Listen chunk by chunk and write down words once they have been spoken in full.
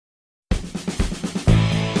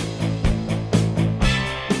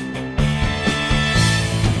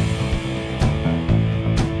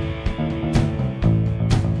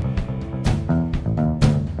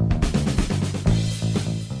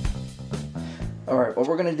Alright, what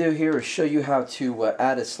we're going to do here is show you how to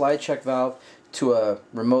add a slide check valve to a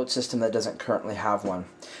remote system that doesn't currently have one.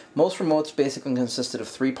 Most remotes basically consisted of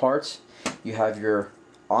three parts. You have your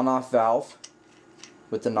on-off valve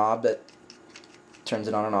with the knob that turns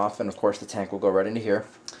it on and off, and of course the tank will go right into here.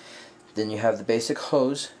 Then you have the basic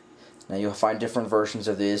hose. Now you'll find different versions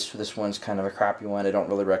of this. This one's kind of a crappy one. I don't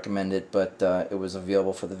really recommend it, but it was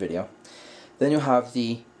available for the video. Then you'll have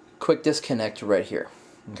the quick disconnect right here.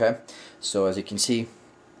 Okay, so as you can see,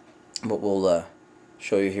 what we'll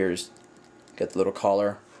show you here is get the little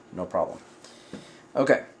collar, no problem.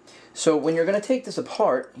 Okay, so when you're going to take this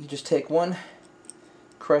apart, you just take one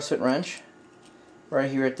crescent wrench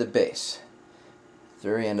right here at the base, the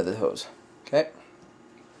very end of the hose. Okay,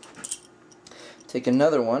 take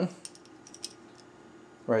another one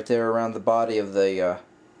right there around the body of the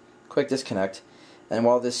quick disconnect, and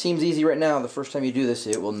while this seems easy right now, the first time you do this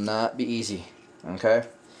it will not be easy. Okay,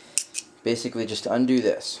 basically just undo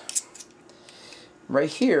this. Right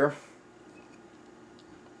here,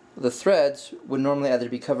 the threads would normally either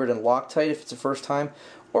be covered in Loctite if it's the first time,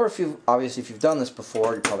 or if you've done this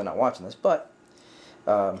before, you're probably not watching this, but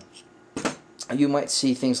you might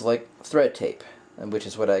see things like thread tape, which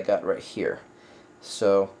is what I got right here.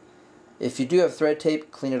 So if you do have thread tape,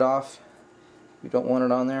 clean it off. You don't want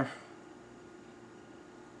it on there.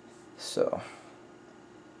 So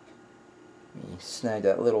you snag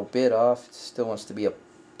that little bit off. It still wants to be a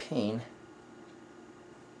pain.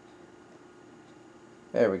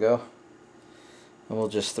 There we go. And we'll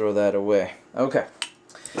just throw that away. Okay.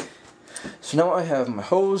 So now I have my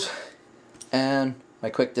hose and my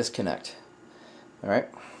quick disconnect. Alright.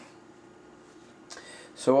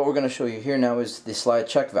 So what we're going to show you here now is the slide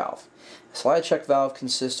check valve. A slide check valve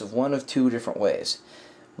consists of one of two different ways.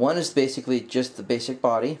 One is basically just the basic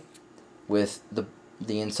body with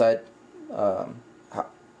the inside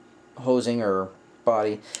hosing or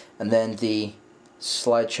body, and then the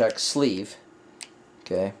slide check sleeve.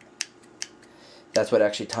 Okay, that's what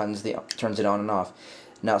actually turns it on and off.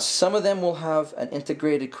 Now some of them will have an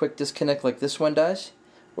integrated quick disconnect like this one does,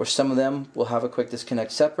 or some of them will have a quick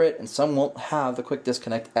disconnect separate, and some won't have the quick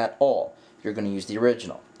disconnect at all. You're going to use the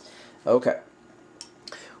original. Okay,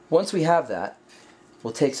 once we have that,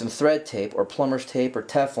 we'll take some thread tape or plumber's tape or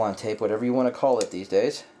Teflon tape, whatever you want to call it these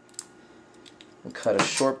days, and cut a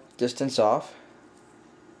short distance off,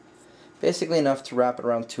 basically enough to wrap it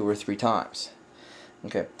around 2 or 3 times.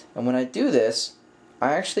 Okay, and when I do this,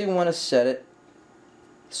 I actually want to set it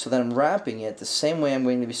so that I'm wrapping it the same way I'm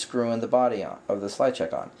going to be screwing the body on of the slide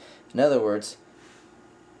check on. In other words,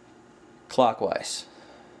 clockwise.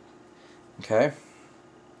 Okay,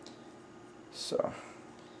 so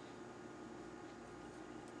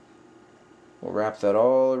we'll wrap that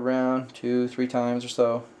all around 2 or 3 times or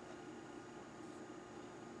so.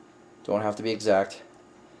 Don't have to be exact.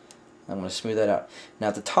 I'm going to smooth that out. Now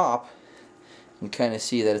at the top, you can kind of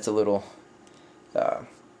see that it's a little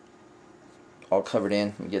all covered in.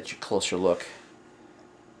 Let me get you a closer look.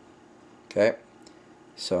 Okay,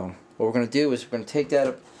 so what we're going to do is we're going to take that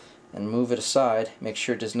up and move it aside. Make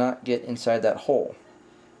sure it does not get inside that hole.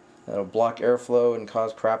 That'll block airflow and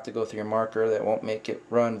cause crap to go through your marker. That won't make it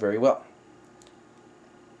run very well.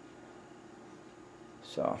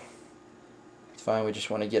 So it's fine, we just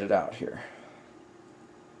want to get it out here.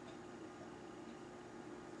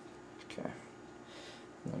 Okay,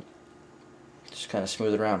 just kind of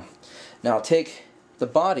smooth it around. Now I'll take the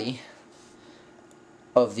body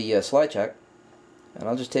of the slide check, and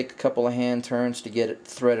I'll just take a couple of hand turns to get it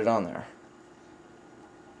threaded on there.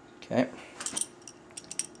 Okay,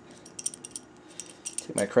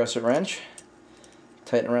 take my crescent wrench,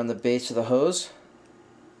 tighten around the base of the hose.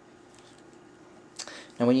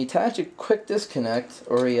 Now when you attach a quick disconnect,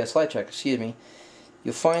 or a slide check, excuse me,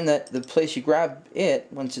 you'll find that the place you grab it,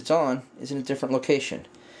 once it's on, is in a different location.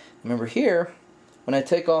 Remember here, when I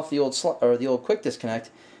take off the old quick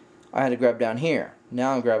disconnect, I had to grab down here.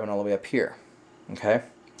 Now I'm grabbing all the way up here. Okay?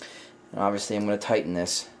 And obviously I'm going to tighten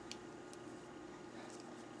this.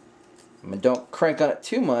 I mean, don't crank on it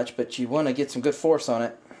too much, but you want to get some good force on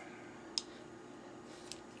it.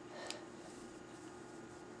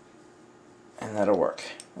 And that'll work.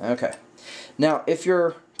 Okay. Now, if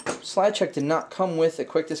your slide check did not come with a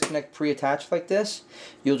quick disconnect pre-attached like this,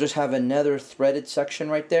 you'll just have another threaded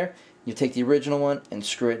section right there. You take the original one and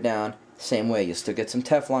screw it down same way. You'll still get some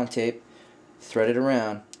Teflon tape, thread it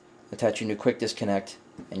around, attach your new quick disconnect,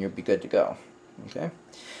 and you'll be good to go. Okay.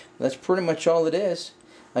 That's pretty much all it is.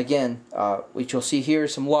 Again, what you'll see here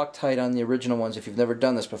is some Loctite on the original ones if you've never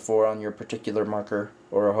done this before on your particular marker,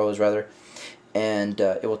 or a hose rather, and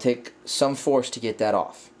it will take some force to get that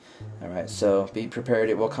off. Alright, so be prepared,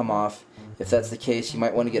 it will come off. If that's the case, you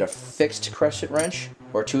might want to get a fixed crescent wrench,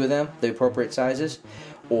 or 2 of them, the appropriate sizes,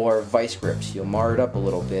 or vice grips. You'll mar it up a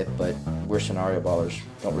little bit, but we're scenario ballers,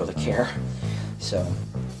 don't really care. So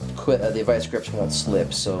the vice grips won't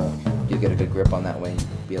slip, so you'll get a good grip on that way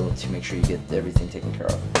and be able to make sure you get everything taken care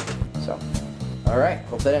of. So, alright,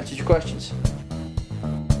 hope that answers your questions.